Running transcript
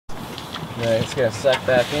Right, it's gonna suck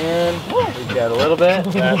back in. We've got a little bit.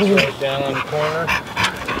 That's right down on the corner.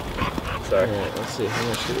 Sorry. Right, let's see. How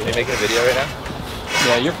much do we have? Are you making a video right now?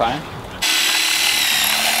 Yeah, you're fine.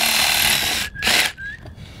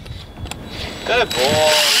 Good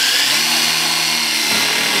boy.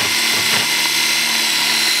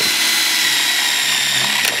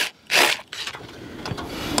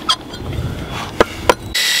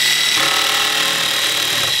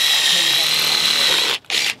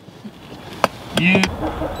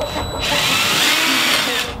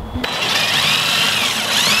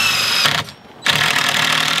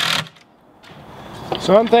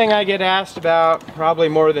 So one thing I get asked about, probably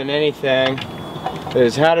more than anything,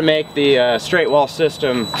 is how to make the straight wall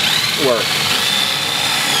system work.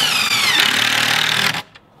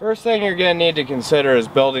 First thing you're going to need to consider is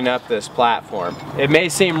building up this platform. It may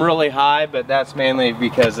seem really high, but that's mainly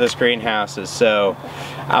because this greenhouse is so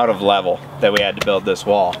out of level that we had to build this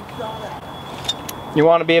wall. You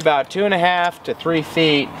want to be about 2.5 to 3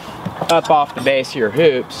 feet up off the base of your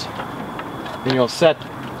hoops. Then you'll set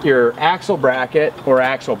your axle bracket or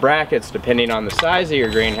axle brackets, depending on the size of your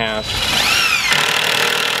greenhouse,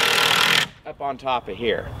 up on top of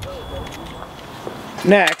here.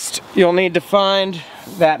 Next, you'll need to find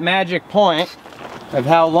that magic point of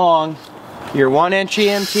how long your 1-inch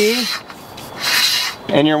EMT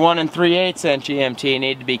and your 1 3/8 inch EMT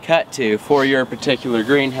need to be cut to for your particular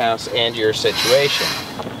greenhouse and your situation.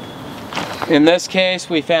 In this case,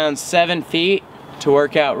 we found 7 feet to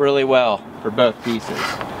work out really well for both pieces.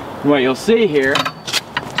 And what you'll see here,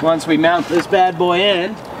 once we mount this bad boy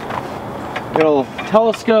in, it'll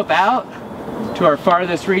telescope out to our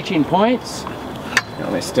farthest reaching points.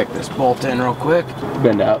 Let me stick this bolt in real quick.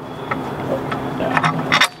 Bend out.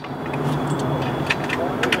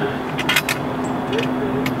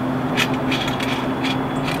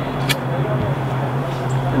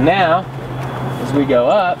 And now, as we go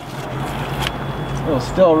up, it'll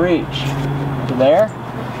still reach to there.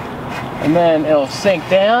 And then it'll sink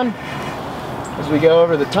down as we go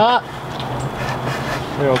over the top.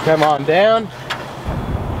 It'll come on down.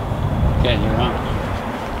 Okay, you're on.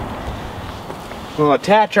 We'll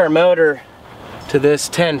attach our motor to this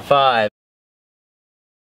 10.5.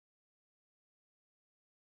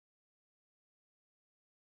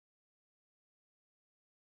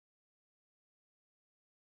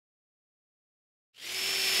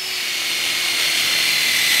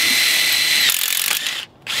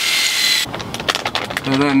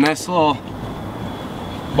 So then this little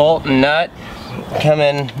bolt and nut come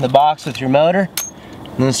in the box with your motor,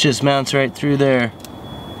 and this just mounts right through there.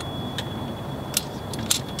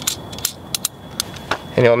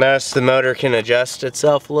 And you'll notice the motor can adjust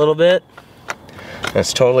itself a little bit.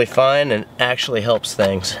 That's totally fine and actually helps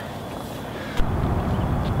things.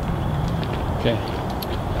 Okay.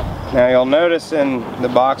 Now you'll notice in the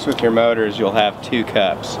box with your motors you'll have 2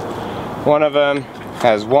 cups. One of them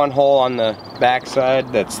has 1 hole on the back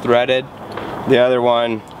side that's threaded. The other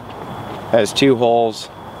one has 2 holes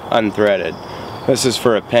unthreaded. This is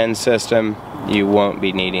for a pen system. You won't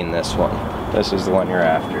be needing this one. This is the one you're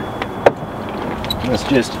after. This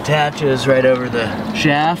just attaches right over the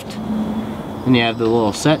shaft. And you have the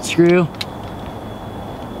little set screw.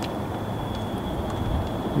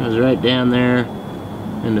 Goes right down there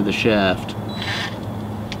into the shaft.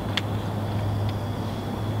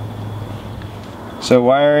 So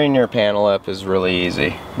wiring your panel up is really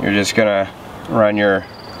easy. You're just gonna run your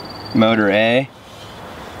motor A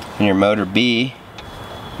and your motor B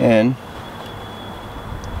in.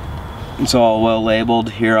 It's all well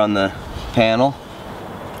labeled here on the panel.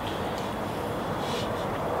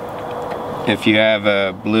 If you have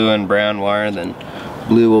a blue and brown wire, then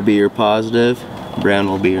blue will be your positive, brown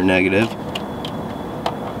will be your negative.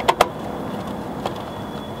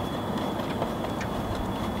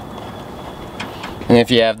 And if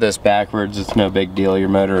you have this backwards, it's no big deal. Your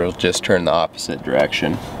motor will just turn the opposite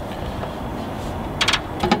direction.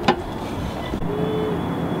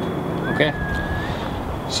 Okay.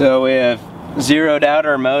 So we have zeroed out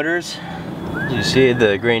our motors. You see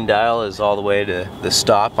the green dial is all the way to the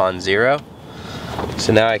stop on 0.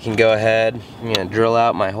 So now I can go ahead, I'm going to drill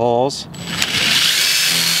out my holes.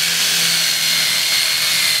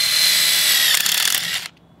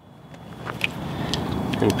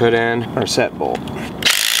 And put in our set bolt.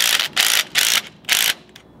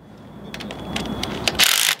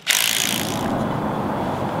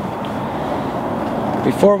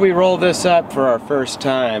 Before we roll this up for our first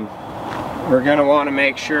time, we're going to want to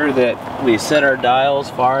make sure that we set our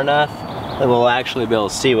dials far enough that we'll actually be able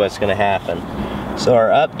to see what's going to happen. So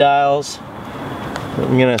our up dials,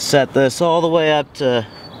 I'm going to set this all the way up to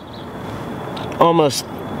almost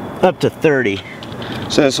up to 30.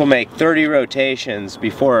 So this will make 30 rotations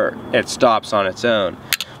before it stops on its own,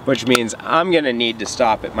 which means I'm gonna need to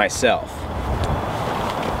stop it myself.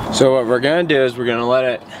 So what we're gonna do is we're gonna let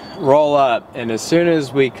it roll up, and as soon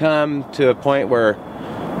as we come to a point where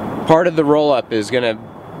part of the roll up is gonna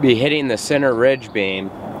be hitting the center ridge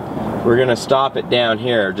beam, we're gonna stop it down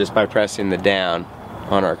here just by pressing the down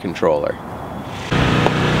on our controller.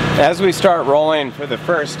 As we start rolling for the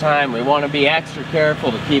first time, we want to be extra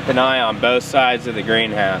careful to keep an eye on both sides of the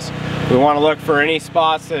greenhouse. We want to look for any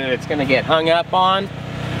spots that it's going to get hung up on,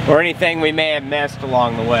 or anything we may have missed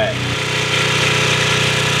along the way.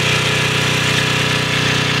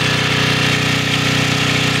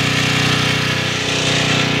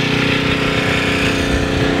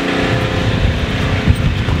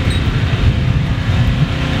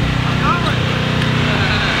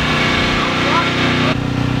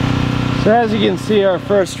 So as you can see, our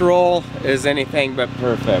first roll is anything but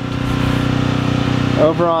perfect.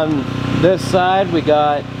 Over on this side we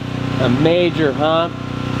got a major hump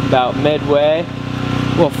about midway.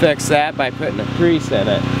 We'll fix that by putting a crease in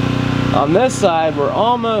it. On this side we're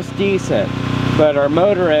almost decent, but our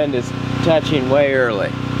motor end is touching way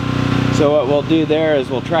early. So what we'll do there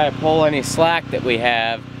is we'll try to pull any slack that we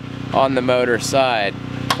have on the motor side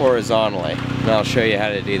horizontally. And I'll show you how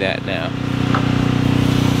to do that now.